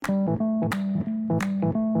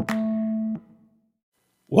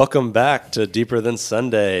Welcome back to Deeper Than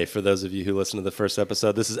Sunday. For those of you who listened to the first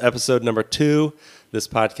episode, this is episode number 2. This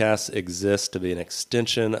podcast exists to be an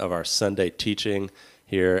extension of our Sunday teaching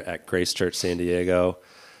here at Grace Church San Diego.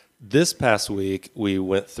 This past week, we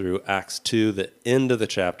went through Acts 2, the end of the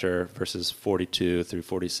chapter, verses 42 through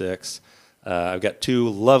 46. I've got two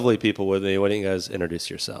lovely people with me. Why don't you guys introduce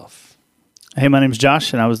yourself? Hey, my name's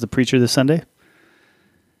Josh, and I was the preacher this Sunday.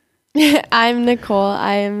 I'm Nicole.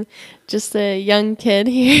 I'm just a young kid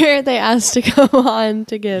here. They asked to go on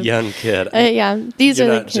to give. Young kid. Yeah, these You're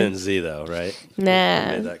are the not kids. Gen Z, though, right? Nah. I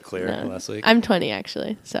made that clear No. last week. I'm 20,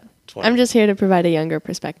 actually, so 20. I'm just here to provide a younger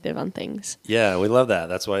perspective on things. Yeah, we love that.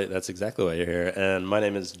 That's exactly why you're here. And my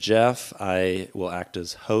name is Jeff. I will act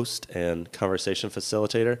as host and conversation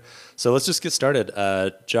facilitator. So let's just get started.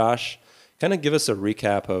 Josh, kind of give us a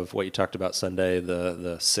recap of what you talked about Sunday,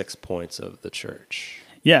 the 6 points of the church.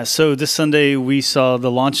 Yeah, so this Sunday we saw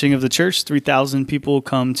the launching of the church. 3,000 people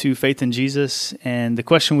come to faith in Jesus. And the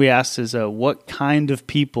question we asked is, what kind of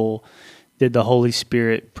people did the Holy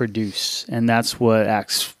Spirit produce? And that's what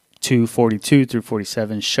Acts 2:42 through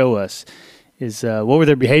 47 show us, is what were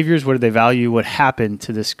their behaviors, what did they value, what happened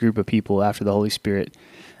to this group of people after the Holy Spirit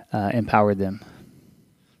empowered them.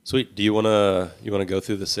 Sweet. Do you want to go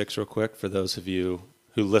through the 6 real quick for those of you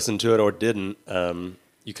who listened to it or didn't?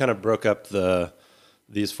 You kind of broke up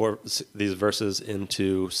these verses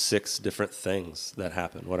into 6 different things that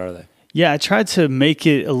happen. What are they? Yeah, I tried to make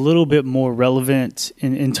it a little bit more relevant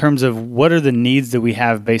in terms of what are the needs that we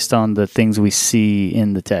have based on the things we see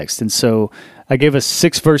in the text. And so I gave us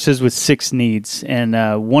 6 verses with 6 needs. And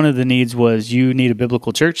one of the needs was you need a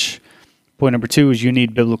biblical church. Point number 2 is you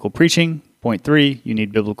need biblical preaching. Point 3, you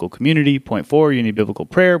need biblical community. Point 4, you need biblical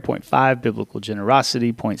prayer. Point 5, biblical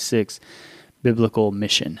generosity. Point 6, biblical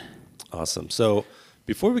mission. Awesome. So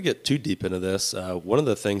before we get too deep into this, one of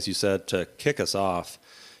the things you said to kick us off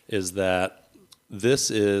is that this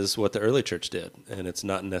is what the early church did, and it's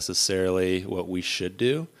not necessarily what we should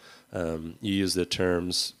do. You use the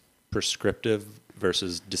terms prescriptive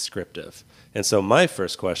versus descriptive. And so my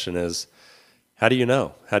first question is, how do you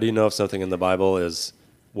know? How do you know if something in the Bible is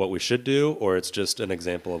what we should do, or it's just an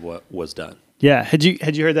example of what was done? Yeah. Had you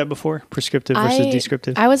heard that before? Prescriptive versus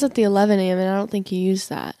descriptive? I was at the 11 a.m. and I don't think you used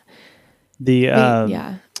that.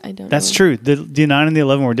 Yeah, I don't That's know. true. The 9 and the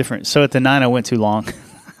 11 were different. So at the 9, I went too long.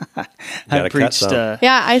 I preached.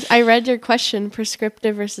 Yeah, I read your question,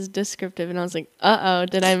 prescriptive versus descriptive, and I was like,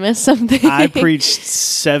 did I miss something? I preached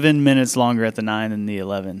 7 minutes longer at the 9 than the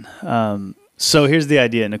 11. So here's the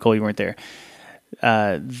idea, Nicole, you weren't there.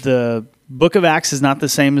 The book of Acts is not the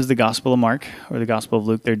same as the Gospel of Mark or the Gospel of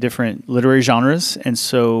Luke. They're different literary genres. And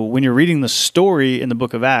so when you're reading the story in the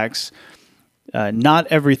book of Acts, not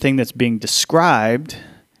everything that's being described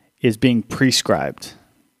is being prescribed.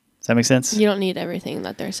 Does that make sense? You don't need everything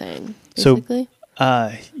that they're saying, basically.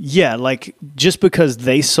 So, yeah, like just because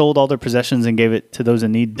they sold all their possessions and gave it to those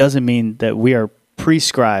in need doesn't mean that we are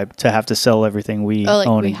prescribed to have to sell everything we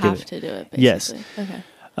own and give it. We have to do it, basically. Yes. Okay.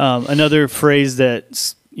 Another phrase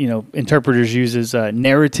that interpreters use is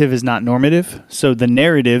narrative is not normative. So the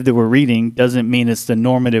narrative that we're reading doesn't mean it's the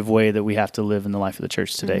normative way that we have to live in the life of the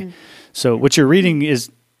church today. Mm-hmm. So what you're reading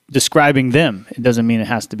is describing them. It doesn't mean it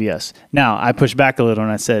has to be us. Now, I pushed back a little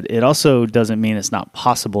and I said, it also doesn't mean it's not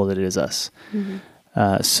possible that it is us.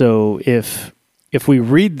 Mm-hmm. So if we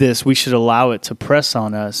read this, we should allow it to press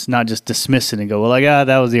on us, not just dismiss it and go, well, like,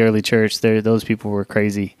 that was the early church. Those people were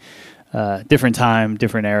crazy. Different time,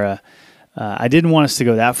 different era. I didn't want us to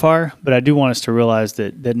go that far, but I do want us to realize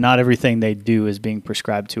that not everything they do is being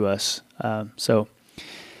prescribed to us. So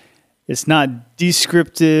it's not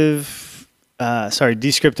descriptive.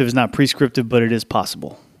 Descriptive is not prescriptive, but it is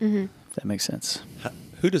possible. Mm-hmm. If that makes sense.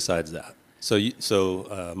 Who decides that?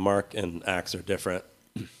 So Mark and Acts are different.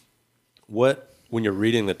 When you're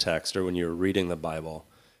reading the text or when you're reading the Bible,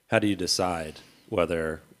 how do you decide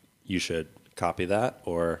whether you should copy that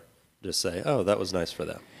or just say, oh, that was nice for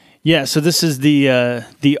them? Yeah, so this is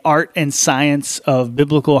the art and science of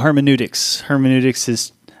biblical hermeneutics. Hermeneutics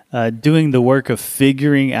is doing the work of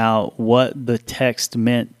figuring out what the text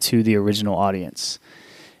meant to the original audience.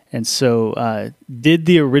 And so did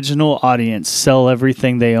the original audience sell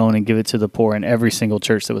everything they own and give it to the poor in every single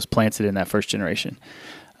church that was planted in that first generation?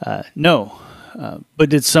 No. But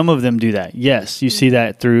did some of them do that? Yes. You see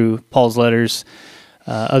that through Paul's letters.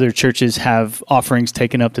 Other churches have offerings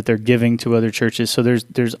taken up that they're giving to other churches. So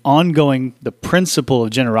there's ongoing, the principle of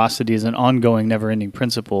generosity is an ongoing, never-ending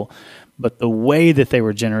principle, but the way that they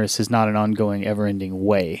were generous is not an ongoing, ever-ending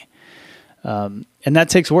way. And that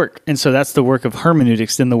takes work. And so that's the work of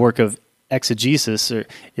hermeneutics. Then the work of exegesis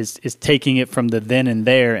is taking it from the then and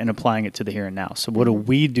there and applying it to the here and now. So what do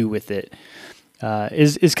we do with it?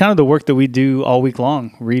 Is kind of the work that we do all week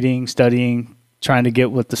long, reading, studying, trying to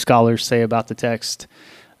get what the scholars say about the text.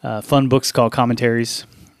 Fun books called commentaries.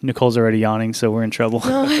 Nicole's already yawning, so we're in trouble.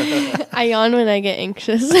 No, I yawn when I get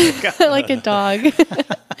anxious, like a dog.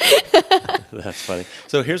 That's funny.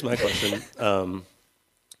 So here's my question.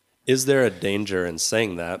 Is there a danger in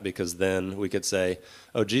saying that? Because then we could say,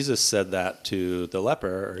 oh, Jesus said that to the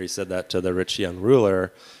leper, or he said that to the rich young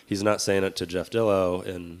ruler. He's not saying it to Jeff Dillow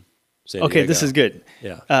in San Diego. Okay, this is good.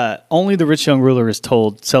 Yeah. Only the rich young ruler is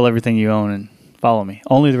told, sell everything you own and follow me.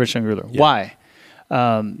 Only the rich young ruler. Yeah. Why?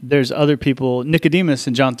 There's other people. Nicodemus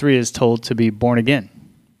in John 3 is told to be born again.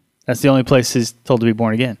 That's the only place he's told to be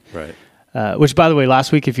born again. Right. Which, by the way,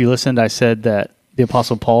 last week, if you listened, I said that the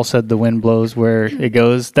Apostle Paul said the wind blows where it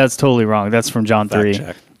goes. That's totally wrong. That's from John 3. Fact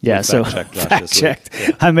check. Yeah, so fact checked.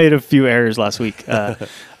 Yeah. I made a few errors last week.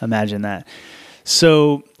 Imagine that.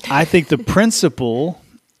 So I think the principle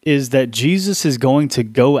is that Jesus is going to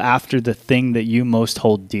go after the thing that you most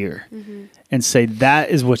hold dear. Mm-hmm. And say, that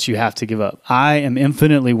is what you have to give up. I am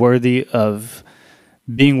infinitely worthy of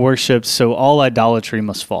being worshipped, so all idolatry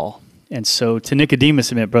must fall. And so to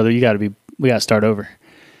Nicodemus, admit, brother, we got to start over.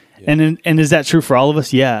 Yeah. And is that true for all of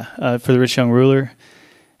us? Yeah. For the rich young ruler,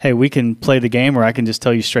 hey, we can play the game, or I can just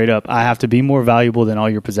tell you straight up, I have to be more valuable than all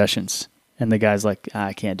your possessions. And the guy's like,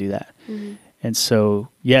 I can't do that. Mm-hmm. And so,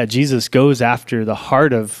 yeah, Jesus goes after the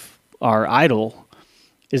heart of our idol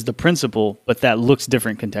is the principle, but that looks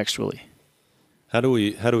different contextually. How do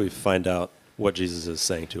we find out what Jesus is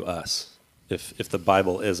saying to us? If the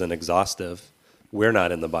Bible isn't exhaustive, we're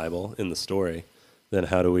not in the Bible, in the story, then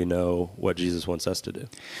how do we know what Jesus wants us to do?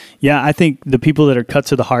 Yeah, I think the people that are cut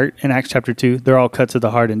to the heart in Acts chapter 2, they're all cut to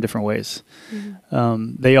the heart in different ways.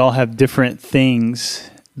 Mm-hmm. They all have different things.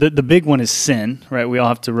 The big one is sin, right? We all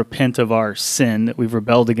have to repent of our sin, that we've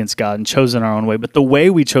rebelled against God and chosen our own way. But the way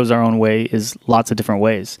we chose our own way is lots of different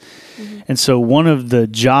ways. Mm-hmm. And so one of the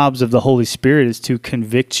jobs of the Holy Spirit is to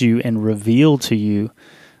convict you and reveal to you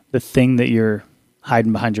the thing that you're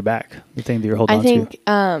hiding behind your back, the thing that you're holding on to. I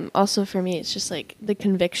think also for me, it's just like the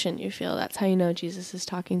conviction you feel. That's how you know Jesus is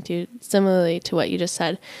talking to you, similarly to what you just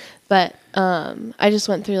said. But I just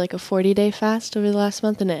went through like a 40-day fast over the last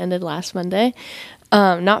month, and it ended last Monday.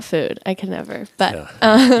 Not food. I could never. But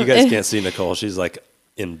yeah. You guys can't see Nicole. She's like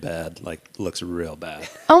in bed, like looks real bad.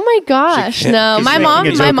 Oh my gosh. No. My mom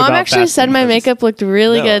actually said my makeup looked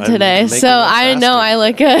really good today. So I know I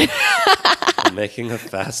look good. I'm making a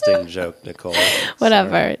fasting joke, Nicole.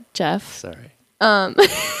 Whatever, Sorry. Jeff. Sorry. I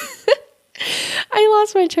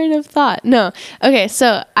lost my train of thought. No. Okay,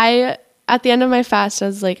 so at the end of my fast, I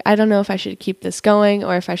was like, I don't know if I should keep this going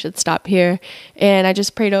or if I should stop here. And I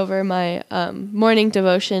just prayed over my morning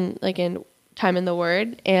devotion, like in time in the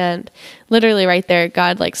Word. And literally right there,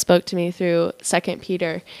 God like spoke to me through 2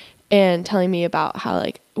 Peter and telling me about how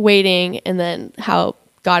like waiting and then how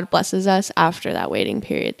God blesses us after that waiting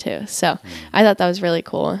period too. So I thought that was really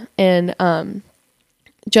cool. And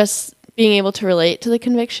just being able to relate to the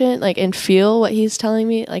conviction, like, and feel what he's telling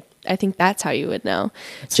me, like, I think that's how you would know.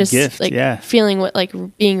 It's just a gift, like yeah. feeling what, like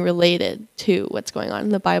being related to what's going on in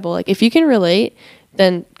the Bible. Like if you can relate,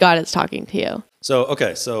 then God is talking to you. So,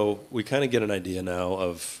 okay. So we kind of get an idea now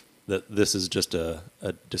of that this is just a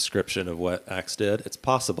description of what Acts did. It's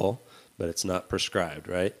possible, but it's not prescribed,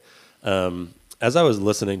 right? As I was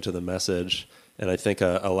listening to the message, and I think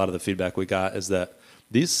a lot of the feedback we got is that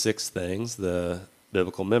these 6 things, the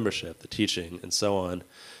biblical membership, the teaching, and so on,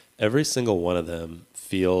 every single one of them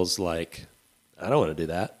feels like, I don't want to do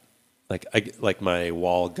that. Like my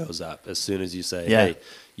wall goes up as soon as you say, hey,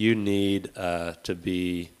 you need to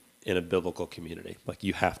be in a biblical community. Like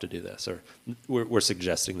you have to do this, or we're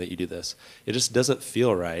suggesting that you do this. It just doesn't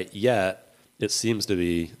feel right, yet it seems to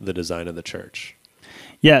be the design of the church.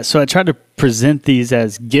 Yeah, so I try to present these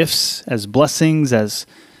as gifts, as blessings, as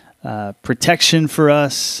protection for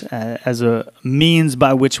us, as a means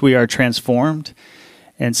by which we are transformed.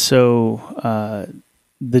 And so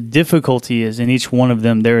the difficulty is in each one of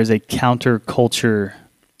them, there is a counterculture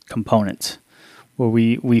component where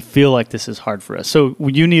we feel like this is hard for us. So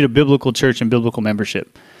you need a biblical church and biblical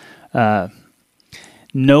membership.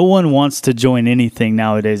 No one wants to join anything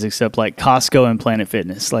nowadays except like Costco and Planet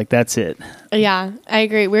Fitness. Like that's it. Yeah, I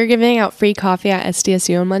agree. We're giving out free coffee at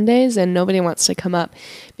SDSU on Mondays, and nobody wants to come up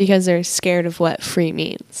because they're scared of what free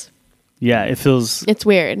means. Yeah, it feels... It's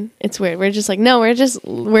weird. We're just like, no,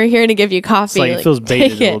 we're here to give you coffee. It's like it feels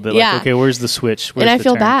baited a little bit. Yeah. Like, okay, where's the switch? Where's and I the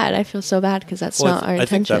feel turn? bad. I feel so bad because that's not our intention. I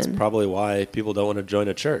think that's probably why people don't want to join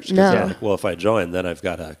a church. 'Cause No. they're like, well, if I join, then I've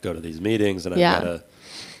got to go to these meetings and I've got to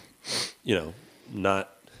not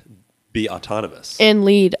be autonomous. And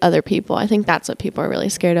lead other people. I think that's what people are really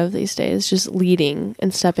scared of these days, just leading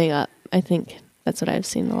and stepping up. I think that's what I've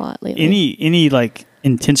seen a lot lately. Any like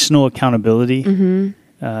intentional accountability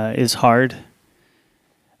is hard.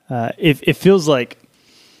 It feels like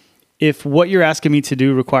if what you're asking me to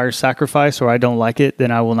do requires sacrifice or I don't like it, then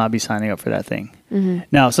I will not be signing up for that thing.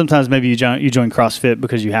 Now, sometimes maybe you join CrossFit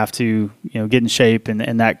because you have to, get in shape,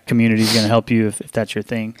 and that community is going to help you if that's your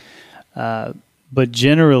thing. But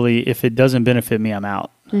generally, if it doesn't benefit me, I'm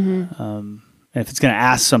out. And if it's going to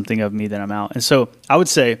ask something of me, then I'm out. And so I would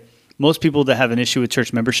say most people that have an issue with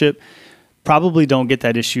church membership probably don't get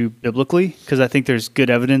that issue biblically, because I think there's good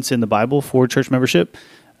evidence in the Bible for church membership.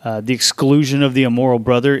 The exclusion of the immoral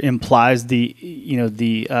brother implies the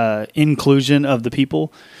inclusion of the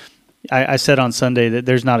people. I said on Sunday that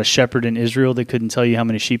there's not a shepherd in Israel that couldn't tell you how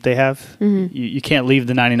many sheep they have. You can't leave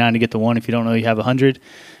the 99 to get the one if you don't know you have 100.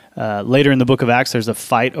 Later in the book of Acts, there's a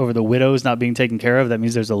fight over the widows not being taken care of. That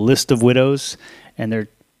means there's a list of widows, and they're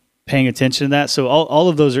paying attention to that. So all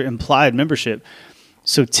of those are implied membership.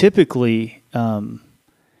 So typically,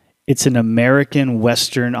 it's an American,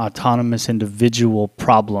 Western, autonomous individual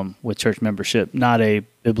problem with church membership, not a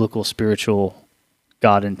biblical, spiritual,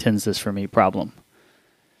 God intends this for me problem.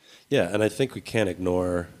 Yeah, and I think we can't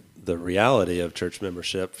ignore the reality of church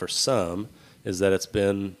membership for some is that it's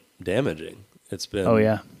been damaging. It's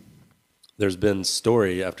been there's been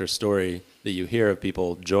story after story that you hear of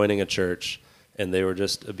people joining a church and they were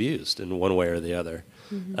just abused in one way or the other.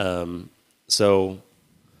 So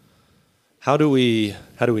how do we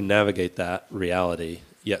navigate that reality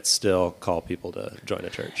yet still call people to join a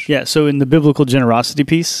church? Yeah, so in the biblical generosity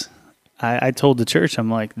piece, I told the church, I'm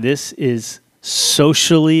like, this is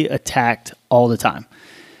socially attacked all the time.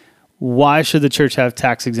 Why should the church have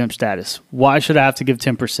tax exempt status? Why should I have to give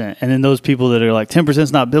 10%? And then those people that are like, 10%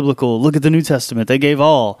 is not biblical. Look at the New Testament. They gave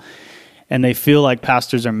all. And they feel like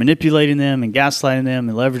pastors are manipulating them and gaslighting them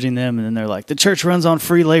and leveraging them. And then they're like, the church runs on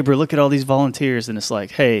free labor. Look at all these volunteers. And it's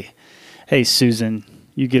like, hey, Susan,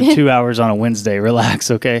 you give 2 hours on a Wednesday.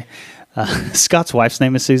 Relax, okay? Scott's wife's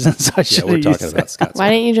name is Susan, so I should we're talking about Scott's Why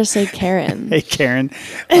didn't you just say Karen? Hey, Karen.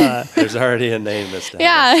 There's already a name established.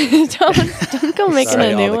 Yeah, don't go making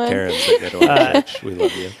Sorry, a new all the one. Karens that go to our church. We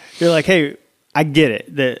love you. You're like, hey, I get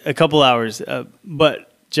it, that a couple hours,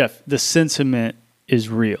 but Jeff, the sentiment is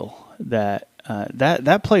real. That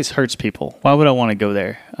place hurts people. Why would I want to go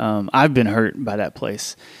there? I've been hurt by that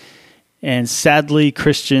place. And sadly,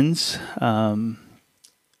 Christians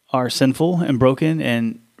are sinful and broken,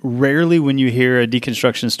 and rarely when you hear a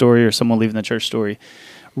deconstruction story or someone leaving the church story,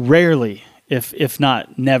 rarely, if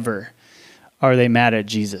not never, are they mad at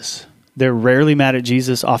Jesus. They're rarely mad at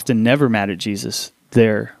Jesus, often never mad at Jesus.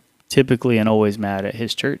 They're typically and always mad at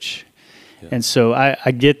his church. Yeah. And so I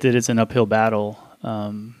get that it's an uphill battle,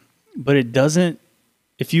 but it doesn't,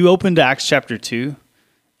 if you open to Acts chapter 2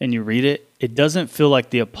 and you read it, it doesn't feel like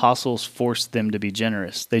the apostles forced them to be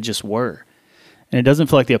generous. They just were. And it doesn't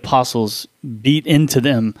feel like the apostles beat into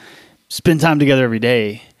them, spend time together every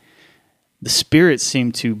day. The Spirit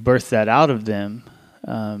seemed to birth that out of them.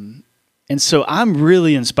 And so I'm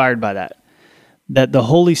really inspired by that the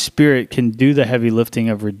Holy Spirit can do the heavy lifting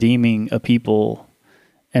of redeeming a people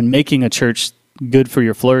and making a church good for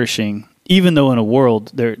your flourishing, even though in a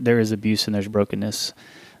world there is abuse and there's brokenness.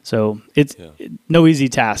 So it's no easy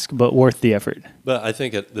task, but worth the effort. But I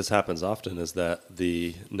think this happens often, is that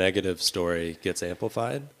the negative story gets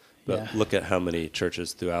amplified. But look at how many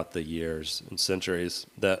churches throughout the years and centuries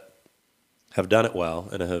that have done it well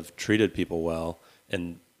and have treated people well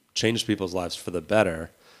and changed people's lives for the better.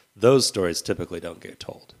 Those stories typically don't get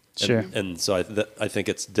told. Sure. And so I think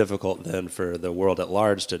it's difficult then for the world at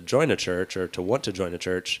large to join a church or to want to join a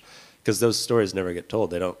church, because those stories never get told.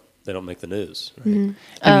 They don't make the news. Right?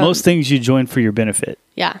 And most things you join for your benefit.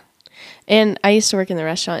 Yeah. And I used to work in the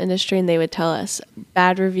restaurant industry, and they would tell us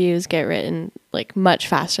bad reviews get written like much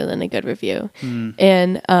faster than a good review.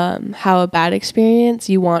 And how a bad experience,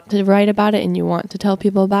 you want to write about it and you want to tell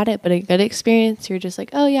people about it, but a good experience, you're just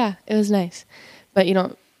like, oh yeah, it was nice. But you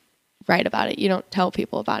don't write about it. You don't tell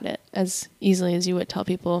people about it as easily as you would tell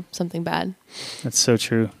people something bad. That's so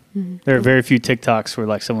true. There are very few TikToks where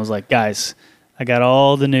like someone's like, guys, I got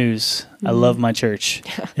all the news. I love my church.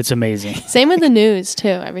 It's amazing. Same with the news, too.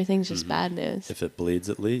 Everything's just bad news. If it bleeds,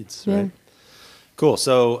 it leads, right? Cool.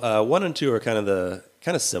 So 1 and 2 are kind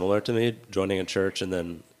of similar to me, joining a church and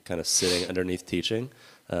then kind of sitting underneath teaching.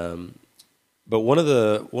 But one of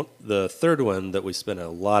the third one that we spend a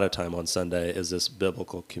lot of time on Sunday is this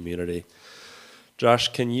biblical community. Josh,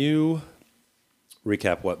 can you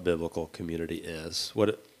recap what biblical community is?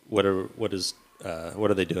 What is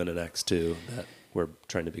what are they doing in Acts 2 that we're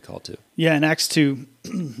trying to be called to? Yeah, in Acts 2,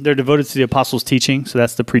 they're devoted to the apostles' teaching, so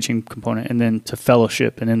that's the preaching component, and then to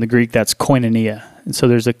fellowship, and in the Greek, that's koinonia. And so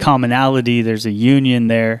there's a commonality, there's a union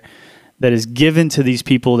there that is given to these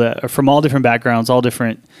people that are from all different backgrounds, all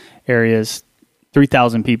different areas.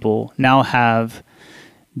 3,000 people now have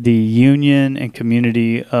the union and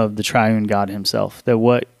community of the triune God himself, that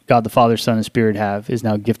what God the Father, Son, and Spirit have is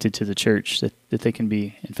now gifted to the church, that they can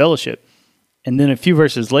be in fellowship. And then a few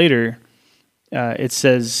verses later, it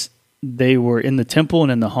says they were in the temple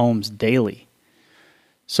and in the homes daily.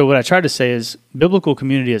 So what I tried to say is biblical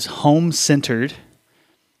community is home-centered,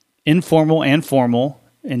 informal and formal,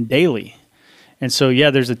 and daily. And so, yeah,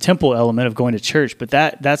 there's a temple element of going to church, but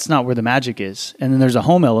that's not where the magic is. And then there's a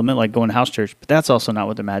home element like going to house church, but that's also not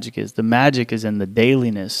what the magic is. The magic is in the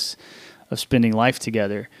dailiness of spending life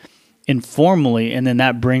together informally, and then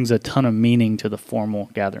that brings a ton of meaning to the formal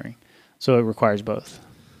gathering. So it requires both.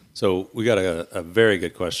 So we got a very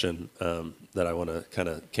good question that I want to kind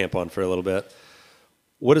of camp on for a little bit.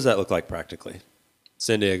 What does that look like practically?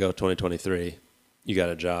 San Diego 2023, you got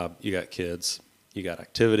a job, you got kids, you got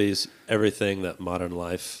activities, everything that modern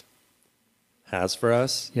life has for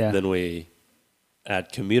us. Yeah. Then we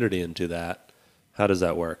add community into that. How does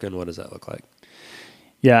that work, and what does that look like?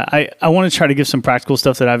 Yeah, I want to try to give some practical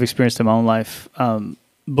stuff that I've experienced in my own life.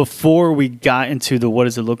 Before we got into the what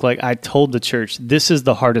does it look like, I told the church, this is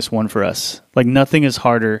the hardest one for us. Like nothing is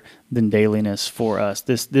harder than dailiness for us.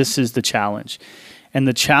 This is the challenge. And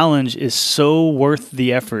the challenge is so worth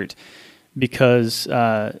the effort because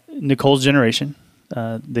Nicole's generation,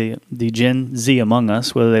 the Gen Z among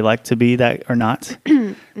us, whether they like to be that or not,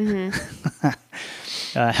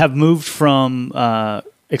 have moved from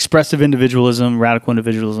expressive individualism, radical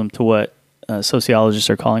individualism, to what sociologists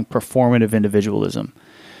are calling performative individualism.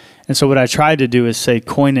 And so what I tried to do is say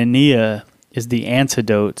koinonia is the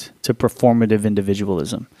antidote to performative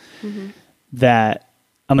individualism. Mm-hmm. That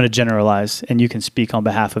I'm going to generalize, and you can speak on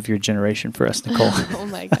behalf of your generation for us, Nicole. Oh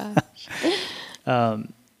my gosh.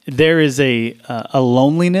 There is a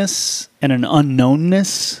loneliness and an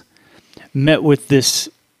unknownness met with this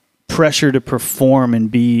pressure to perform and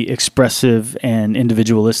be expressive and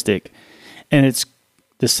individualistic. And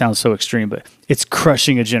this sounds so extreme, but it's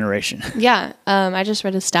crushing a generation. Yeah. I just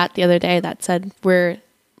read a stat the other day that said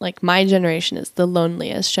my generation is the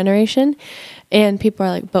loneliest generation. And people are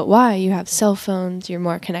like, but why? You have cell phones, you're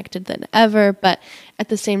more connected than ever. But at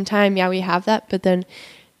the same time, yeah, we have that. But then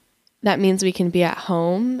that means we can be at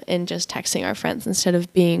home and just texting our friends instead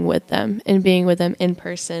of being with them and being with them in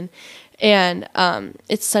person. And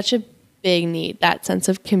it's such a big need, that sense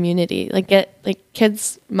of community.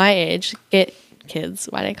 Kids my age get kids.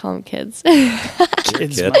 Why do I call them kids?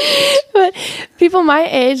 Kids. But people my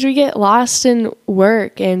age, we get lost in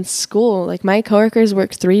work and school. Like my coworkers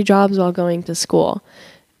work 3 jobs while going to school.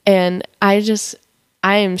 And I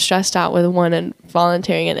am stressed out with one and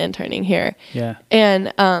volunteering and interning here. Yeah.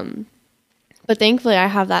 And, but thankfully I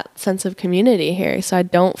have that sense of community here, so I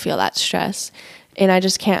don't feel that stress. And I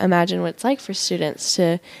just can't imagine what it's like for students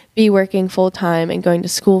to be working full time and going to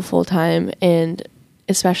school full time, and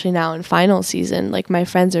especially now in final season, like my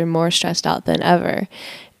friends are more stressed out than ever.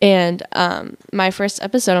 And my first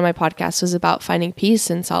episode on my podcast was about finding peace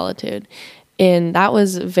in solitude. And that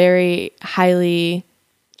was a very highly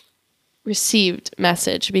received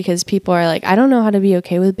message because people are like, I don't know how to be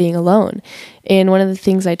okay with being alone. And one of the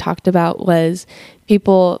things I talked about was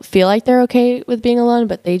people feel like they're okay with being alone,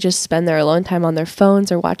 but they just spend their alone time on their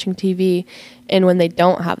phones or watching TV. And when they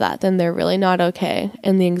don't have that, then they're really not okay.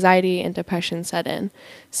 And the anxiety and depression set in.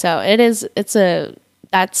 So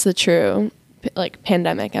that's the true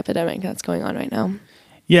epidemic that's going on right now.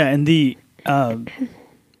 Yeah. And the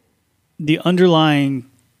underlying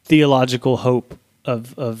theological hope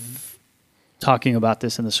of talking about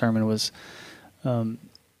this in the sermon was,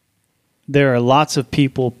 there are lots of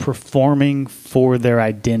people performing for their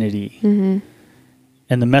identity. Mm-hmm.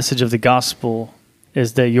 And the message of the gospel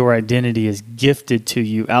is that your identity is gifted to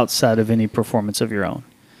you outside of any performance of your own.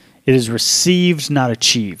 It is received, not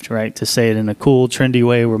achieved, right? To say it in a cool, trendy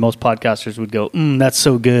way where most podcasters would go, that's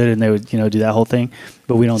so good, and they would, do that whole thing.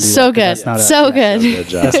 But we don't do so that. Good. That's not so good.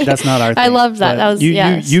 That's not our thing. I love that. But that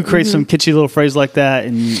was you create some kitschy little phrase like that,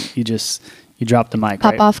 and you drop the mic.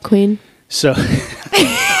 Pop off, Queen. So,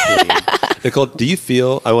 Nicole, do you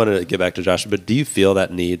feel? I wanted to get back to Josh, but do you feel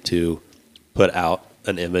that need to put out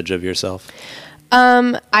an image of yourself?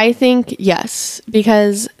 I think yes,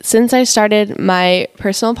 because since I started my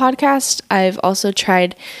personal podcast, I've also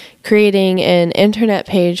tried creating an internet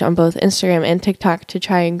page on both Instagram and TikTok to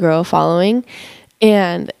try and grow a following.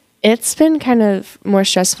 And It's been kind of more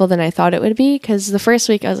stressful than I thought it would be, because the first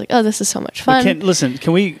week I was like, oh, this is so much fun.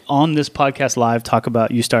 Can we on this podcast live talk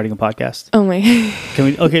about you starting a podcast? Oh my. Can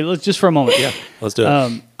we? Okay, let's just for a moment. Yeah, let's do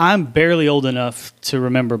it. I'm barely old enough to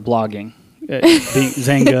remember blogging, being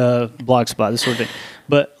Zanga, Blogspot, this sort of thing.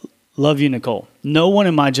 But love you, Nicole. No one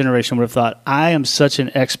in my generation would have thought I am such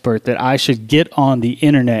an expert that I should get on the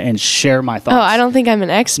internet and share my thoughts. Oh, I don't think I'm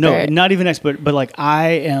an expert. No, not even expert, but like I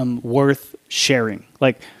am worth sharing.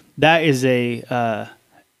 Like that is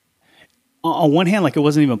on one hand, like it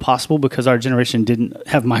wasn't even possible because our generation didn't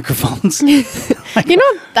have microphones. Like, you're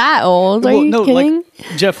not that old. Are you kidding?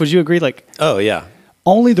 Like, Jeff, would you agree? Like, oh yeah,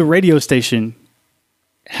 only the radio station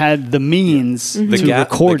had the means to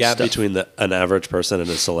record the gap stuff. between an average person and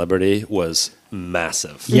a celebrity was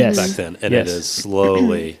massive Yes. back then, and Yes. it is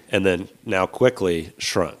slowly and then now quickly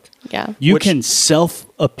shrunk. Yeah. You can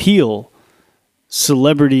self-appeal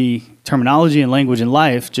celebrity terminology and language in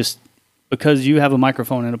life just because you have a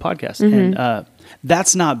microphone and a podcast. And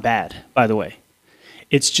that's not bad, by the way.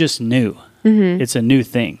 It's just new. It's a new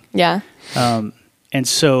thing. Yeah. And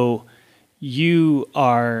so you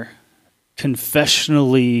are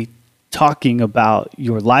confessionally talking about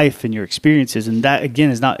your life and your experiences. And that, again,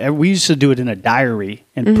 is not, we used to do it in a diary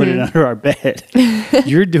and put it under our bed.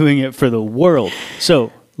 You're doing it for the world.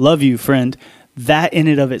 So, love you, friend. That in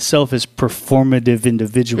and of itself is performative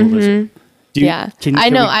individualism. I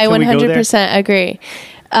know. I 100% agree.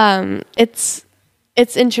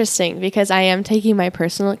 It's interesting because I am taking my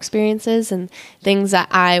personal experiences and things that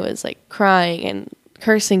I was like crying and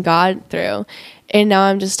cursing God through. And now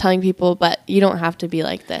I'm just telling people, but you don't have to be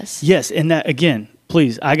like this. Yes. And that, again,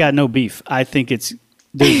 please, I got no beef. I think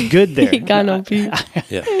there's good there. You got no beef.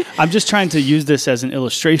 Yeah. I'm just trying to use this as an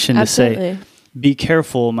illustration to say, be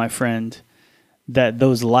careful, my friend, that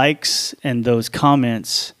those likes and those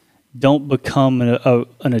comments don't become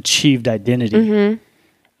an achieved identity.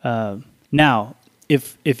 Now,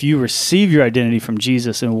 if you receive your identity from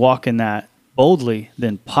Jesus and walk in that boldly,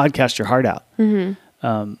 then podcast your heart out.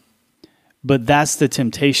 But that's the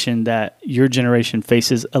temptation that your generation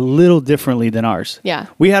faces a little differently than ours. Yeah.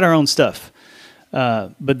 We had our own stuff.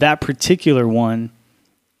 But that particular one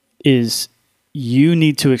is you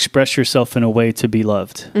need to express yourself in a way to be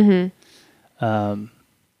loved.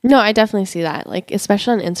 No, I definitely see that. Like,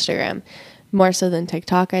 especially on Instagram, more so than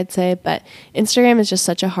TikTok, I'd say. But Instagram is just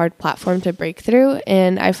such a hard platform to break through.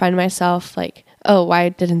 And I find myself like, oh, why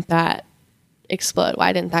didn't that explode?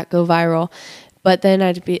 Why didn't that go viral? But then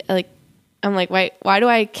I'd be like, I'm like, why do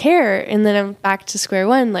I care? And then I'm back to square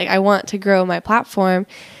one. Like, I want to grow my platform.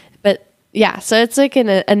 But yeah, so it's like in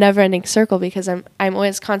a never-ending circle because I'm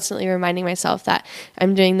always constantly reminding myself that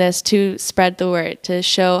I'm doing this to spread the word, to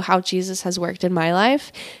show how Jesus has worked in my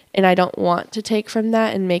life. And I don't want to take from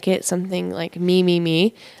that and make it something like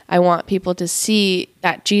me. I want people to see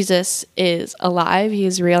that Jesus is alive, he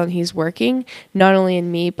is real, and he's working, not only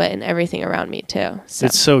in me, but in everything around me too. So.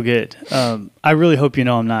 It's so good. I really hope you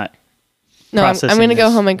know I'm not. No, I'm going to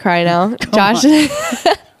go home and cry now. Josh.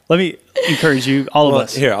 Let me encourage you, all of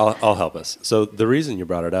us. Here, I'll help us. So the reason you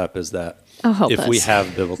brought it up is that if we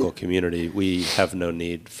have biblical community, we have no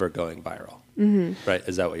need for going viral. Right?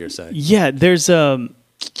 Is that what you're saying? Yeah, there's a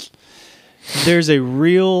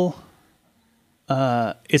real,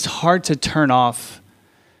 it's hard to turn off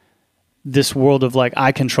this world of like,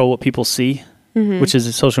 I control what people see, which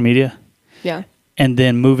is social media. Yeah. And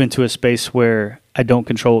then move into a space where I don't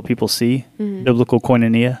control what people see, biblical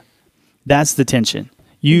koinonia. That's the tension.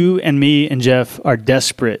 You and me and Jeff are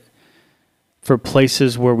desperate for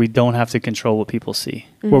places where we don't have to control what people see,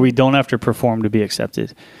 where we don't have to perform to be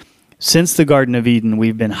accepted. Since the Garden of Eden,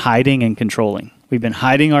 we've been hiding and controlling. We've been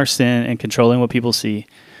hiding our sin and controlling what people see.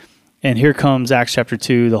 And here comes Acts chapter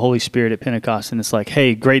 2, the Holy Spirit at Pentecost. And it's like,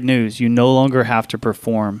 hey, great news. You no longer have to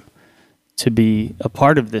perform to be a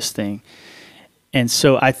part of this thing. And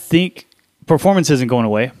so I think performance isn't going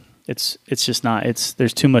away. It's just not.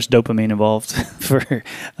 There's too much dopamine involved for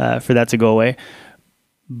that to go away.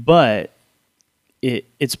 But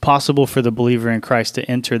it's possible for the believer in Christ to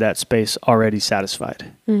enter that space already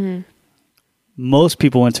satisfied. Most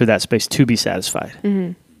people enter that space to be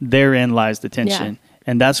satisfied. Therein lies the tension. Yeah.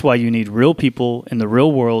 And that's why you need real people in the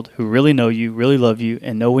real world who really know you, really love you,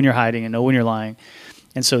 and know when you're hiding and know when you're lying.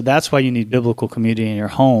 And so that's why you need biblical community in your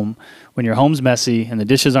home. When your home's messy and the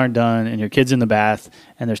dishes aren't done and your kid's in the bath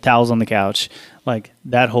and there's towels on the couch, like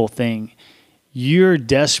that whole thing, you're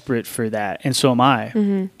desperate for that. And so am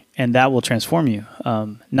I. And that will transform you,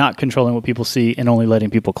 not controlling what people see and only letting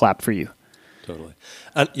people clap for you. Totally.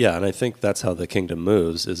 And I think that's how the kingdom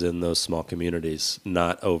moves is in those small communities,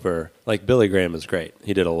 not over, like Billy Graham is great.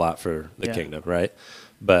 He did a lot for the kingdom, right?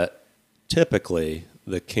 But typically,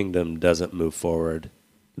 the kingdom doesn't move forward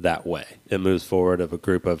that way. It moves forward of a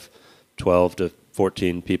group of 12 to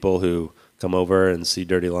 14 people who come over and see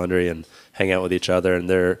dirty laundry and hang out with each other, and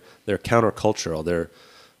they're countercultural. They're,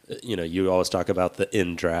 you always talk about the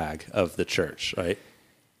in drag of the church, right?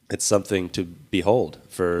 It's something to behold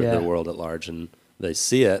for the world at large, and they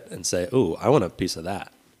see it and say, "Ooh, I want a piece of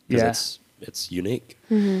that," because it's unique.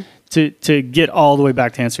 Mm-hmm. To get all the way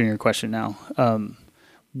back to answering your question now,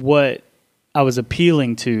 what I was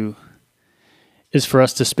appealing to is for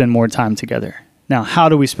us to spend more time together. Now, how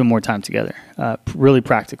do we spend more time together? Really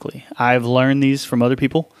practically. I've learned these from other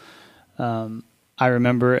people. I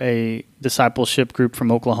remember a discipleship group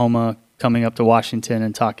from Oklahoma coming up to Washington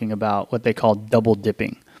and talking about what they call double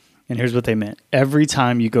dipping. And here's what they meant. Every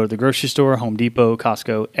time you go to the grocery store, Home Depot,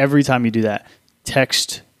 Costco, every time you do that,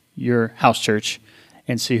 text your house church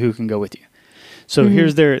and see who can go with you. So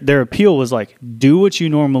here's their appeal was like, do what you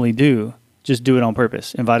normally do, just do it on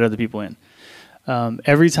purpose. Invite other people in.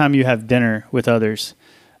 Every time you have dinner with others,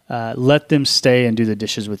 let them stay and do the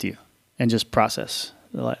dishes with you and just process.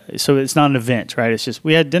 So it's not an event, right? It's just,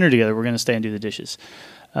 we had dinner together. We're going to stay and do the dishes.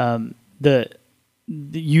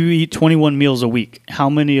 You eat 21 meals a week. How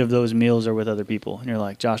many of those meals are with other people? And you're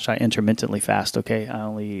like, Josh, I intermittently fast. Okay. I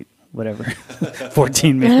only eat whatever,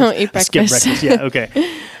 14 meals. I don't eat breakfast. Skip breakfast. Yeah.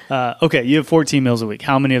 Okay. Okay. You have 14 meals a week.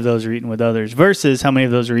 How many of those are eaten with others versus how many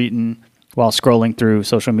of those are eaten while scrolling through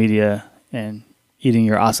social media and eating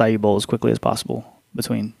your acai bowl as quickly as possible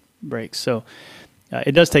between breaks? So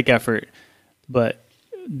it does take effort, but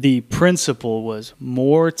the principle was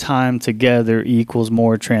more time together equals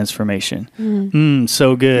more transformation.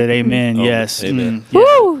 So good. Amen. Yes. Amen. Yeah.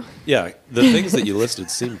 Woo! Yeah, the things that you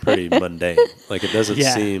listed seem pretty mundane. Like, it doesn't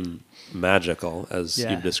seem magical as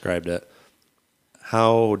you've described it.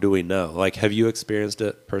 How do we know? Like, have you experienced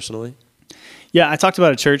it personally? Yeah, I talked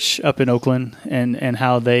about a church up in Oakland and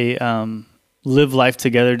how they live life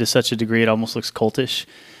together to such a degree it almost looks cultish.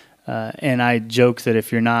 And I joke that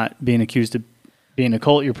if you're not being accused of being a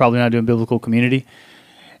cult, you're probably not doing biblical community.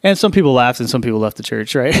 And some people laughed and some people left the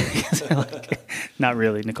church, right? Like, not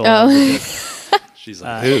really, Nicole. Oh. She's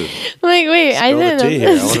like, who? Like, wait, I Spill the didn't tea know here.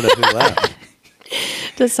 I this. want to know who laughed.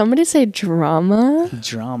 Does somebody say drama?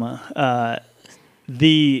 Drama.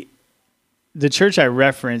 The church I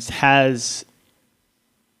referenced has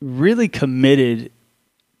really committed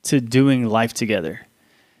to doing life together.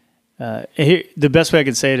 The best way I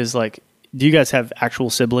could say it is like, do you guys have actual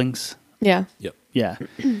siblings? Yeah. Yep. Yeah.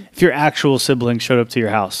 If your actual sibling showed up to your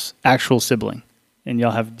house, actual sibling, and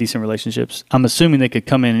y'all have decent relationships, I'm assuming they could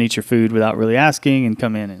come in and eat your food without really asking and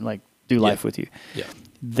come in and like do life with you. Yeah.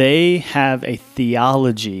 They have a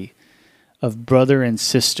theology of brother and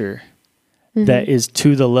sister that is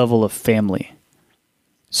to the level of family.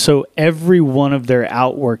 So every one of their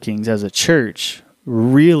outworkings as a church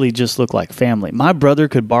really just look like family. My brother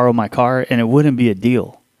could borrow my car and it wouldn't be a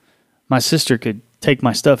deal. My sister could take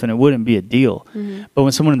my stuff and it wouldn't be a deal. But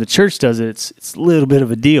when someone in the church does it, it's a little bit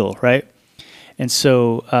of a deal, right? And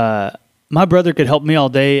so my brother could help me all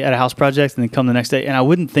day at a house project and then come the next day, and I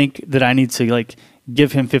wouldn't think that I need to like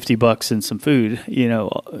give him $50 and some food. You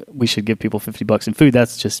know, we should give people $50 and food.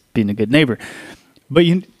 That's just being a good neighbor. But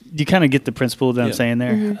you kind of get the principle that I'm saying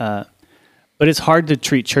there. But it's hard to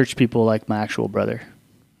treat church people like my actual brother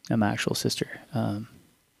and my actual sister.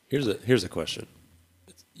 Here's a question.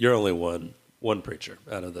 You're only one preacher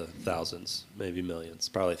out of the thousands, maybe millions,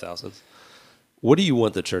 probably thousands. What do you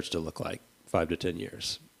want the church to look like 5 to 10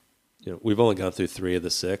 years? You know, we've only gone through 3 of the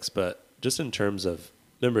 6, but just in terms of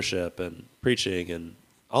membership and preaching and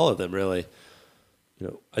all of them, really, you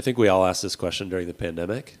know, I think we all asked this question during the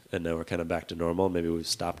pandemic, and now we're kind of back to normal. Maybe we've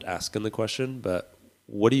stopped asking the question, but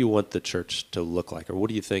what do you want the church to look like, or what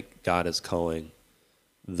do you think God is calling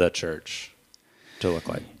the church to look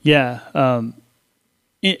like? Yeah.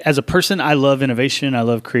 As a person, I love innovation. I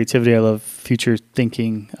love creativity. I love future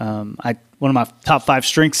thinking. One of my top 5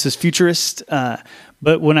 strengths is futurist.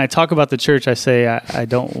 But when I talk about the church, I say I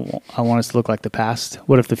want us to look like the past.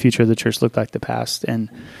 What if the future of the church looked like the past?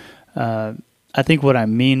 And I think what I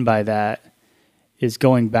mean by that is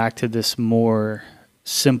going back to this more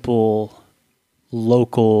simple,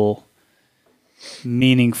 local,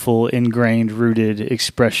 meaningful, ingrained, rooted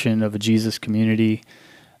expression of a Jesus community.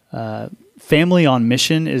 Family on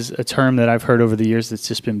mission is a term that I've heard over the years that's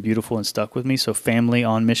just been beautiful and stuck with me. So family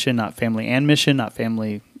on mission, not family and mission, not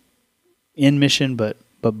family in mission, but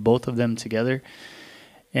both of them together.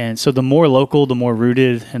 And so the more local, the more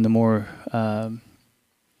rooted, and the more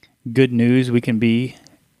good news we can be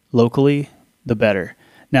locally, the better.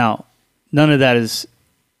 Now, none of that is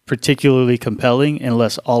particularly compelling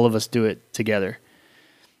unless all of us do it together.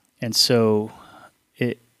 And so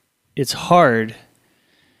it's hard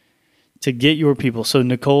to get your people. So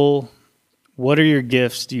Nicole, what are your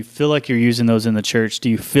gifts? Do you feel like you're using those in the church? Do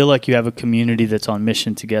you feel like you have a community that's on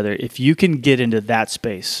mission together? If you can get into that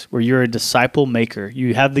space where you're a disciple maker,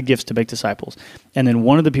 you have the gifts to make disciples, and then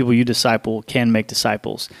one of the people you disciple can make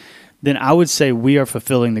disciples, then I would say we are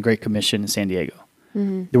fulfilling the Great Commission in San Diego.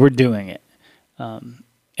 Mm-hmm. We're doing it.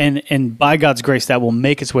 And by God's grace, that will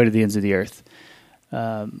make its way to the ends of the earth.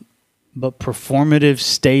 But performative,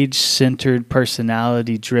 stage-centered,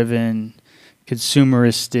 personality-driven,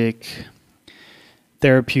 consumeristic,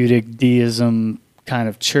 therapeutic deism kind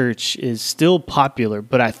of church is still popular,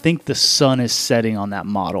 but I think the sun is setting on that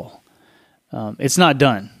model. It's not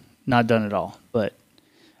done at all, but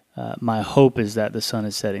my hope is that the sun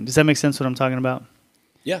is setting. Does that make sense what I'm talking about?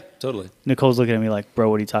 Yeah, totally. Nicole's looking at me like, bro,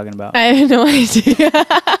 what are you talking about? I have no idea.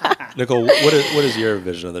 Nicole, what is your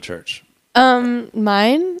vision of the church?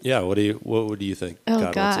 Mine? Yeah, what do you think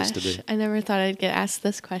God wants us to be? I never thought I'd get asked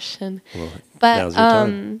this question. Well, but now's your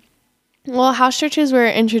time. Well, house churches were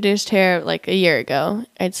introduced here like a year ago,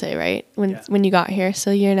 I'd say, right? When you got here,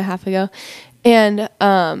 so a year and a half ago. And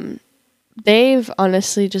they've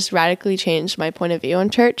honestly just radically changed my point of view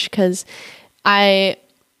on church, because I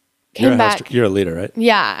came back. You're a leader, right?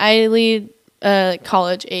 Yeah, I lead a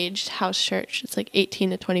college-aged house church. It's like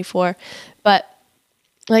 18 to 24. But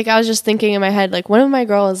like I was just thinking in my head, like one of my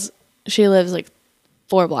girls, she lives like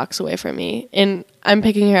 4 blocks away from me, and I'm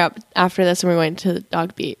picking her up after this, and we're going to the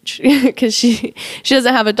dog beach because she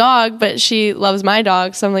doesn't have a dog, but she loves my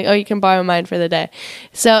dog. So I'm like, oh, you can borrow mine for the day.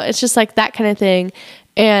 So it's just like that kind of thing,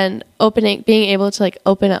 and being able to like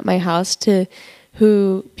open up my house to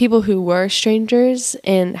people who were strangers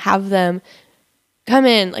and have them come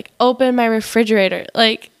in, like open my refrigerator.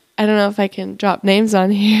 Like, I don't know if I can drop names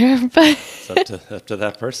on here, but it's up to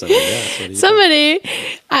that person. Yeah, somebody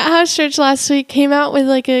at house church last week came out with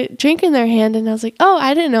like a drink in their hand, and I was like, oh,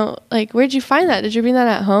 I didn't know. Like, where'd you find that? Did you bring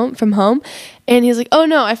that from home? And he's like, oh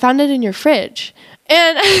no, I found it in your fridge.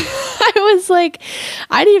 And I was like,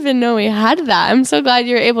 I didn't even know we had that. I'm so glad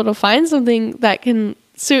you're able to find something that can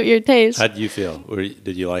suit your taste. How did you feel?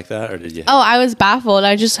 Did you like that, or did you? Oh, I was baffled.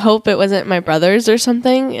 I just hope it wasn't my brother's or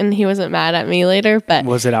something, and he wasn't mad at me later. But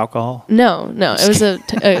was it alcohol? No. It was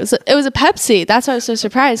a Pepsi. That's why I was so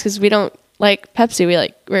surprised, because we don't like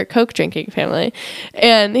Pepsi. We're a Coke drinking family,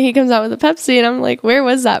 and he comes out with a Pepsi, and I'm like, where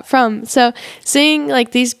was that from? So seeing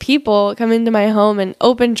like these people come into my home and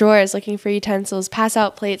open drawers looking for utensils, pass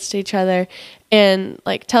out plates to each other, and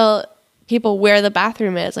like tell people where the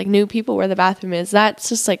bathroom is, like new people where the bathroom is. That's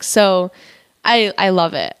just like, so I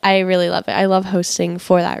love it. I really love it. I love hosting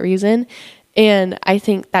for that reason. And I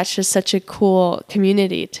think that's just such a cool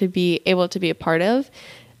community to be able to be a part of,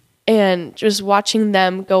 and just watching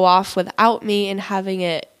them go off without me and having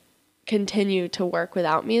it continue to work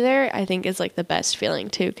without me there, I think is like the best feeling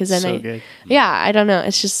too. Cause then I don't know.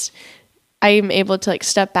 It's just, I'm able to like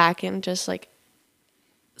step back and just like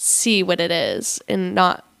see what it is, and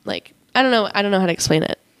not like, I don't know how to explain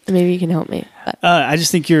it. Maybe you can help me. I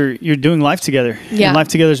just think you're doing life together. Yeah. And life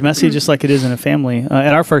together is messy, just like it is in a family.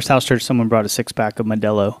 At our first house church, someone brought a 6-pack of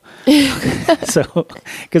Modelo. So,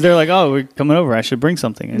 because they're like, oh, we're coming over, I should bring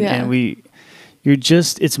something. And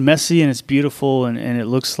it's messy and it's beautiful, and it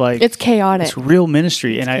looks like it's chaotic. It's real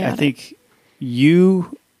ministry. And I think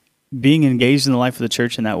you being engaged in the life of the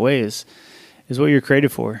church in that way is what you're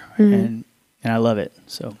created for. Mm-hmm. And I love it.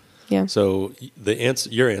 So. Yeah. So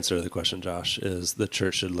your answer to the question, Josh, is the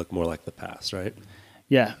church should look more like the past, right?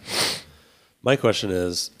 Yeah. My question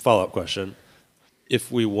is, follow-up question,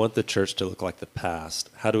 if we want the church to look like the past,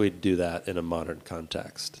 how do we do that in a modern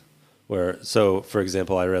context? So, for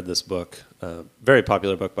example, I read this book, very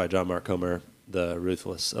popular book by John Mark Comer, The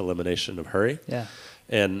Ruthless Elimination of Hurry. Yeah.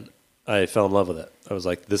 And I fell in love with it. I was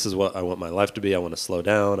like, this is what I want my life to be. I want to slow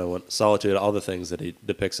down. I want solitude, all the things that he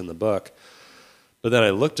depicts in the book. But then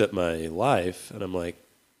I looked at my life, and I'm like,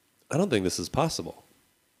 I don't think this is possible.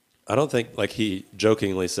 I don't think, like he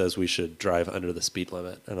jokingly says we should drive under the speed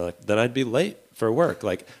limit. And I'm like, then I'd be late for work.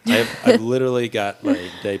 Like I've literally got my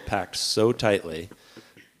day packed so tightly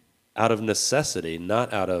out of necessity,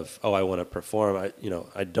 not out of, oh, I want to perform.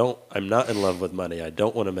 I'm not in love with money. I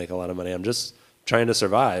don't want to make a lot of money. I'm just trying to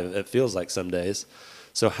survive. It feels like some days.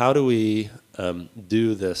 So how do we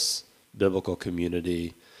do this biblical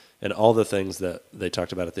community and all the things that they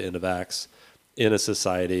talked about at the end of Acts in a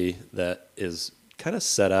society that is kind of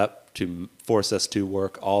set up to force us to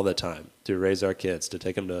work all the time, to raise our kids, to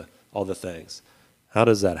take them to all the things? How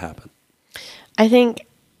does that happen? I think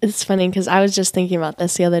it's funny because I was just thinking about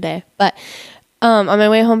this the other day. But on my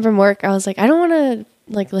way home from work, I was like, I don't want to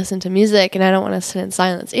like listen to music, and I don't want to sit in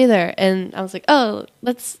silence either. And I was like, oh,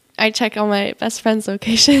 I check all my best friends'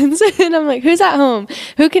 locations and I'm like, who's at home?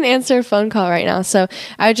 Who can answer a phone call right now? So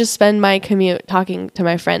I would just spend my commute talking to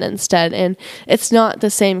my friend instead. And it's not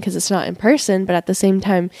the same because it's not in person, but at the same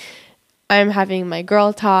time, I'm having my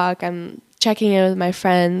girl talk, I'm checking in with my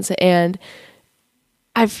friends, and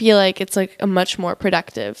I feel like it's like a much more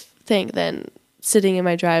productive thing than sitting in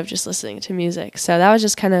my drive just listening to music. So that was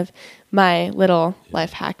just kind of my little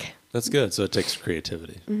life hack. That's good. So it takes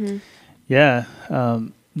creativity. Mm-hmm. Yeah.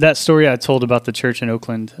 That story I told about the church in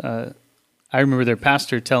Oakland, I remember their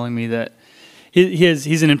pastor telling me that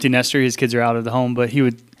he's an empty nester. His kids are out of the home, but he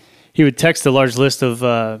would text a large list of,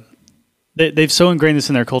 they've so ingrained this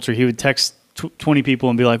in their culture. He would text 20 people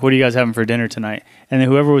and be like, what are you guys having for dinner tonight? And then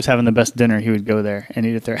whoever was having the best dinner, he would go there and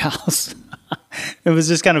eat at their house. It was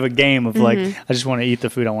just kind of a game of like, I just want to eat the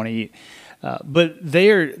food I want to eat. But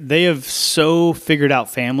they have so figured out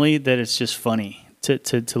family that it's just funny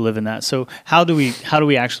to live in that. So how do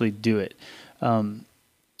we actually do it?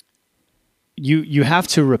 You have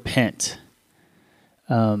to repent.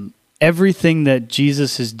 Everything that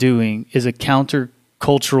Jesus is doing is a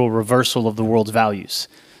counter-cultural reversal of the world's values.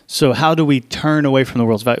 So how do we turn away from the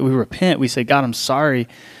world's values? We repent. We say, God, I'm sorry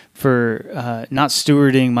for not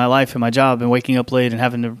stewarding my life and my job and waking up late and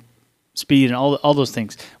having to speed and all those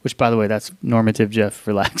things, which, by the way, that's normative, Jeff.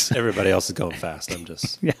 Relax. Everybody else is going fast. I'm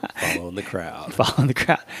just following the crowd.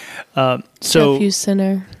 So you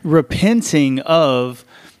sinner. Repenting of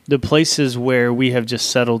the places where we have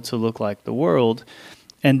just settled to look like the world,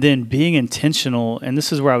 and then being intentional. And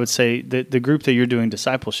this is where I would say that the group that you're doing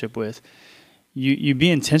discipleship with, you be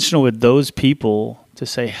intentional with those people to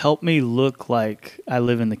say, help me look like I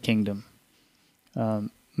live in the kingdom.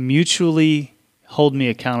 Mutually hold me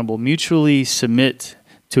accountable, mutually submit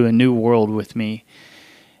to a new world with me.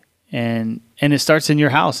 And it starts in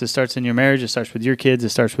your house. It starts in your marriage. It starts with your kids. It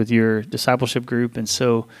starts with your discipleship group. And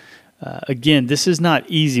so, again, this is not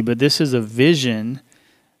easy, but this is a vision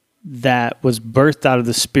that was birthed out of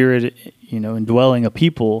the Spirit, indwelling a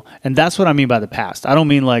people. And that's what I mean by the past. I don't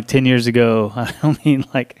mean like 10 years ago. I don't mean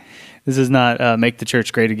like this is not make the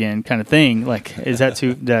church great again kind of thing. Like, is that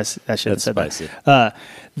too? I should have said spicy. That.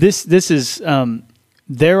 This is.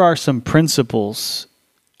 There are some principles.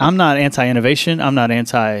 I'm not anti-innovation. I'm not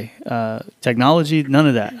anti-technology. None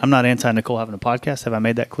of that. I'm not anti-Nicole having a podcast. Have I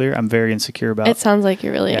made that clear? I'm very insecure about it. It sounds like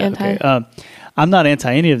you're really anti. Okay. I'm not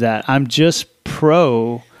anti any of that. I'm just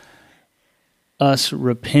pro us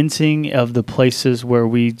repenting of the places where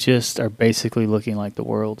we just are basically looking like the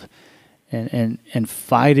world and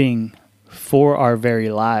fighting for our very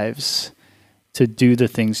lives to do the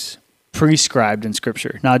things prescribed in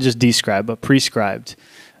Scripture, not just described, but prescribed.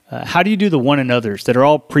 How do you do the one another's that are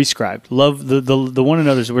all prescribed? Love the one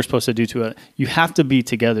another's that we're supposed to do to it. You have to be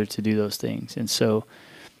together to do those things. And so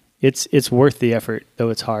it's worth the effort, though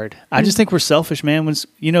it's hard. I just think we're selfish, man. When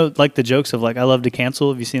like the jokes of like, I love to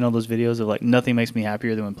cancel. Have you seen all those videos of like, nothing makes me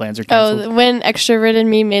happier than when plans are canceled? Oh, when extroverted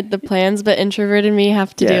me made the plans, but introverted me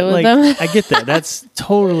have to deal with them. I get that. That's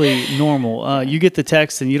totally normal. You get the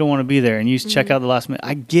text and you don't want to be there and you check out the last minute.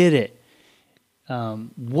 I get it.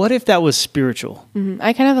 What if that was spiritual? Mm-hmm.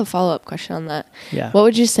 I kind of have a follow-up question on that. Yeah. What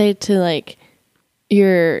would you say to like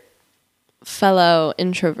your fellow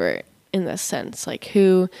introvert in this sense, like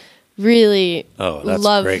who really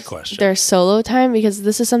love their solo time? Because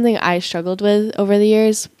this is something I struggled with over the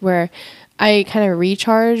years, where I kind of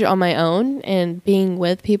recharge on my own, and being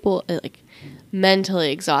with people, it like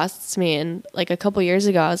mentally exhausts me. And like a couple years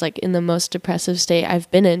ago, I was like in the most depressive state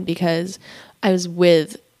I've been in because I was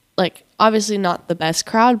with like obviously not the best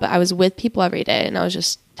crowd, but I was with people every day and I was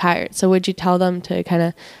just tired. So would you tell them to kind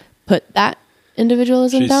of put that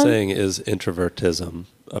individualism down? She's saying, is introvertism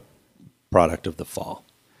a product of the fall?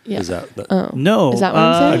 Yeah. Is that no? Is that what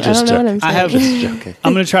I'm saying? I don't know what I'm saying. Just joking.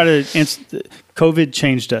 I'm going to try to answer. COVID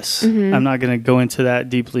changed us. Mm-hmm. I'm not going to go into that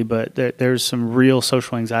deeply, but there's some real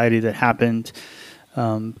social anxiety that happened.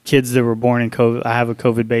 Kids that were born in COVID. I have a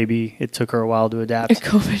COVID baby. It took her a while to adapt. A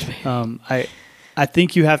COVID baby. I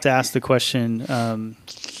think you have to ask the question,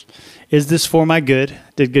 is this for my good?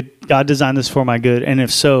 Did God design this for my good? And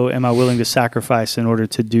if so, am I willing to sacrifice in order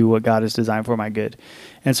to do what God has designed for my good?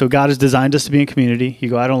 And so God has designed us to be in community. You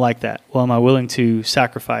go, I don't like that. Well, am I willing to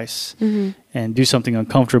sacrifice and do something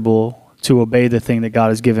uncomfortable to obey the thing that God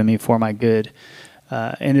has given me for my good?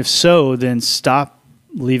 And if so, then stop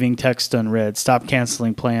leaving text unread, stop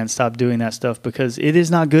canceling plans, stop doing that stuff, because it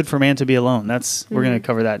is not good for man to be alone. We're going to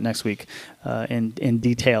cover that next week in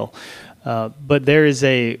detail. But there is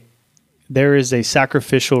a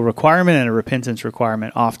sacrificial requirement and a repentance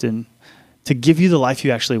requirement often to give you the life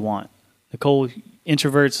you actually want. Nicole,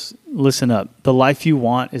 introverts, listen up. The life you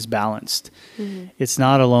want is balanced. It's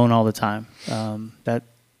not alone all the time.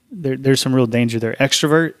 There's some real danger there.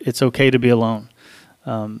 Extrovert, it's okay to be alone.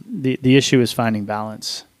 The issue is finding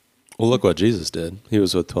balance. Well, look what Jesus did. He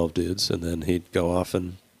was with 12 dudes, and then he'd go off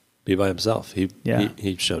and be by himself. He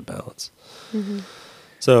showed balance.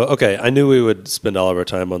 So, okay, I knew we would spend all of our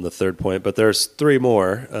time on the third point, but there's three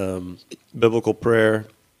more: biblical prayer,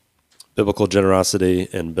 biblical generosity,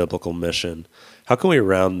 and biblical mission. How can we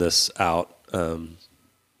round this out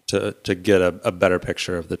to get a better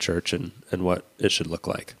picture of the church and what it should look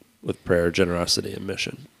like with prayer, generosity, and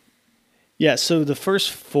mission? Yeah, so the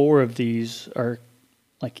first four of these are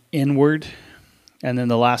like inward, and then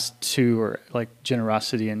the last two are like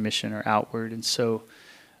generosity and mission are outward. And so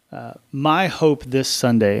my hope this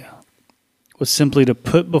Sunday was simply to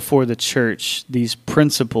put before the church these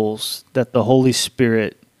principles that the Holy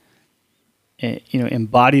Spirit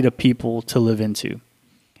embodied a people to live into.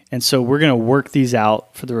 And so we're going to work these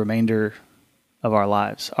out for the remainder of our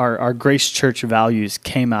lives. Our Grace Church values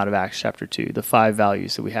came out of Acts chapter 2, the 5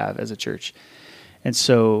 values that we have as a church. And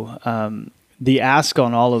so the ask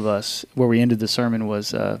on all of us, where we ended the sermon,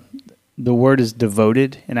 was the word is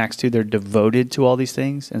devoted in Acts 2. They're devoted to all these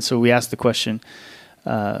things. And so we asked the question,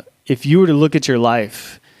 if you were to look at your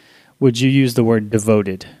life, would you use the word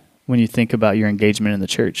devoted when you think about your engagement in the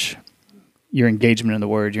church, your engagement in the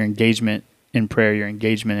word, your engagement in prayer, your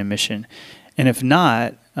engagement in mission? And if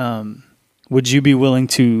not, would you be willing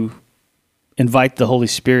to invite the Holy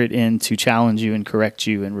Spirit in to challenge you and correct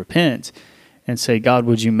you and repent and say, God,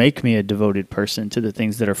 would you make me a devoted person to the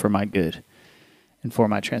things that are for my good and for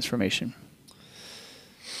my transformation?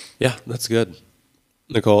 Yeah, that's good.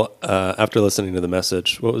 Nicole, after listening to the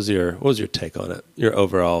message, what was your take on it? Your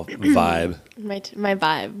overall vibe? My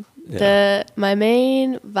vibe. Yeah. My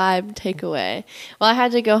main vibe takeaway. Well, I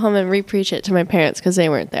had to go home and re-preach it to my parents because they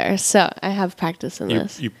weren't there. So I have practice in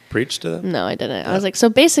this. You preached to them? No, I didn't. I was like, so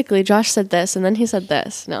basically Josh said this and then he said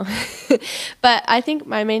this. No. But I think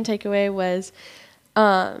my main takeaway was,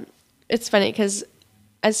 it's funny because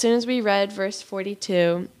as soon as we read verse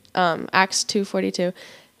 42, Acts 2:42,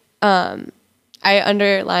 I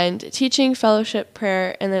underlined teaching, fellowship,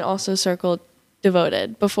 prayer, and then also circled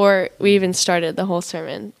devoted before we even started the whole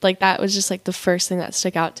sermon. Like that was just like the first thing that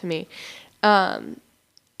stuck out to me.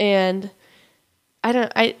 And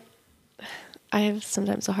I have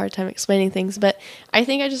sometimes a hard time explaining things, but I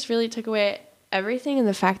think I just really took away everything and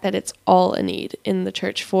the fact that it's all a need in the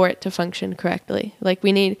church for it to function correctly. Like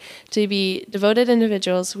we need to be devoted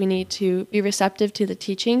individuals. We need to be receptive to the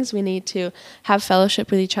teachings. We need to have fellowship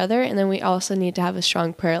with each other. And then we also need to have a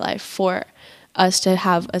strong prayer life for us to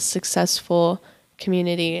have a successful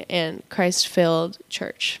community and Christ-filled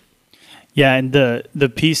church. Yeah, and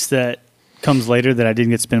the piece that comes later that I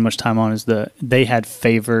didn't get to spend much time on is they had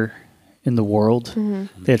favor in the world.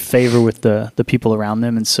 Mm-hmm. They had favor with the people around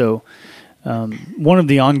them. And so one of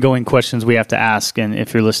the ongoing questions we have to ask, and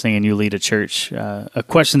if you're listening and you lead a church, a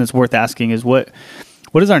question that's worth asking is what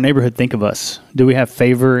does our neighborhood think of us? Do we have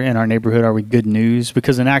favor in our neighborhood? Are we good news?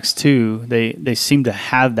 Because in Acts 2, they seem to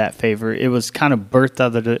have that favor. It was kind of birthed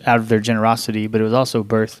out of their generosity, but it was also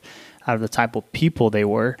birthed out of the type of people they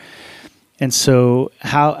were. And so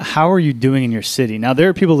how are you doing in your city? Now, there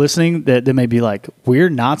are people listening that may be like, we're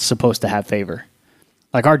not supposed to have favor.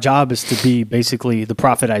 Like our job is to be basically the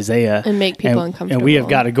prophet Isaiah and make people uncomfortable. And we have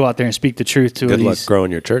got to go out there and speak the truth to Good luck these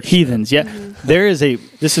growing your church. Heathens. Yeah.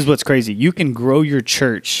 Mm-hmm. This is what's crazy. You can grow your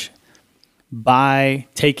church by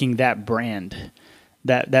taking that brand,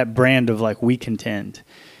 that brand of like we contend.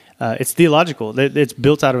 It's theological. It's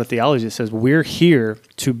built out of a theology that says we're here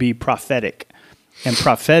to be prophetic. And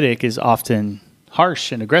prophetic is often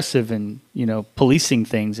harsh and aggressive and, policing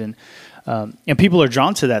things. And people are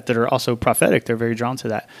drawn to that are also prophetic. They're very drawn to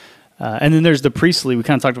that. And then there's the priestly. We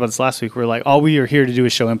kind of talked about this last week. We're like, all we are here to do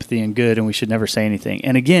is show empathy and good, and we should never say anything.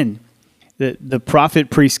 And again, the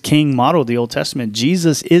prophet, priest, king model of the Old Testament,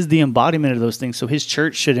 Jesus is the embodiment of those things. So his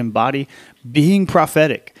church should embody being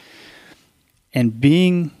prophetic and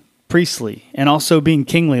being priestly and also being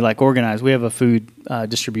kingly, like organized. We have a food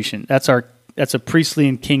distribution. That's a priestly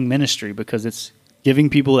and king ministry because it's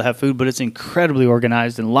giving people that have food, but it's incredibly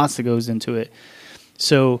organized and lots that goes into it.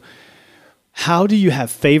 So how do you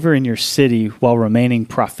have favor in your city while remaining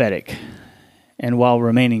prophetic and while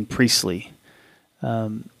remaining priestly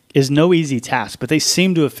is no easy task, but they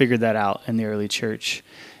seem to have figured that out in the early church.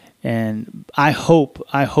 And I hope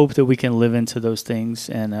that we can live into those things.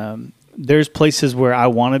 And there's places where I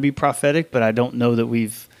want to be prophetic, but I don't know that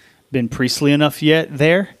we've been priestly enough yet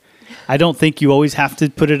there. I don't think you always have to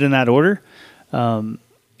put it in that order. And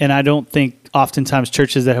And I don't think oftentimes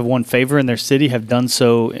churches that have won favor in their city have done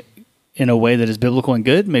so in a way that is biblical and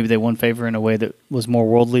good. Maybe they won favor in a way that was more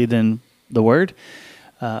worldly than the word.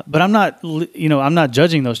 But I'm not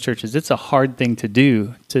judging those churches. It's a hard thing to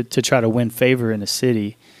do to try to win favor in a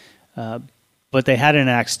city. But they had it in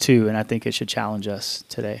Acts 2, and I think it should challenge us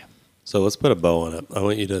today. So let's put a bow on it. I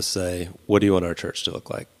want you to say, what do you want our church to look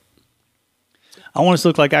like? I want us to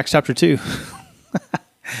look like Acts chapter 2.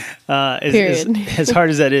 As hard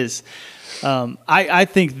as that is. I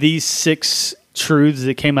think these 6 truths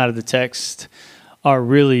that came out of the text are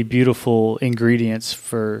really beautiful ingredients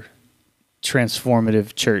for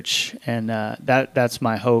transformative church. And that's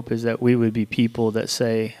my hope, is that we would be people that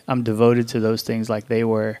say, I'm devoted to those things like they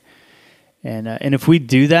were. And if we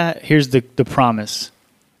do that, here's the promise.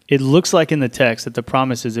 It looks like in the text that the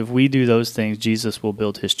promise is if we do those things, Jesus will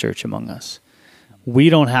build his church among us. We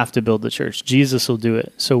don't have to build the church. Jesus will do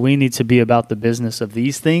it. So we need to be about the business of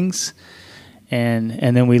these things. And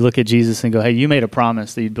then we look at Jesus and go, hey, you made a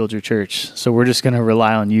promise that you'd build your church. So we're just going to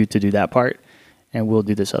rely on you to do that part, and we'll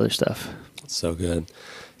do this other stuff. So good.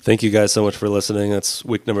 Thank you guys so much for listening. That's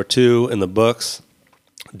week number 2 in the books.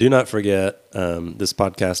 Do not forget, this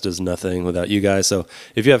podcast is nothing without you guys. So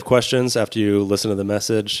if you have questions after you listen to the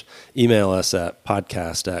message, email us at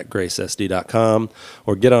podcast@gracesd.com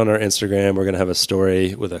or get on our Instagram. We're going to have a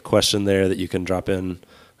story with a question there that you can drop in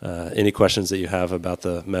any questions that you have about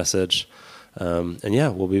the message. And yeah,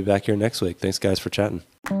 we'll be back here next week. Thanks, guys, for chatting.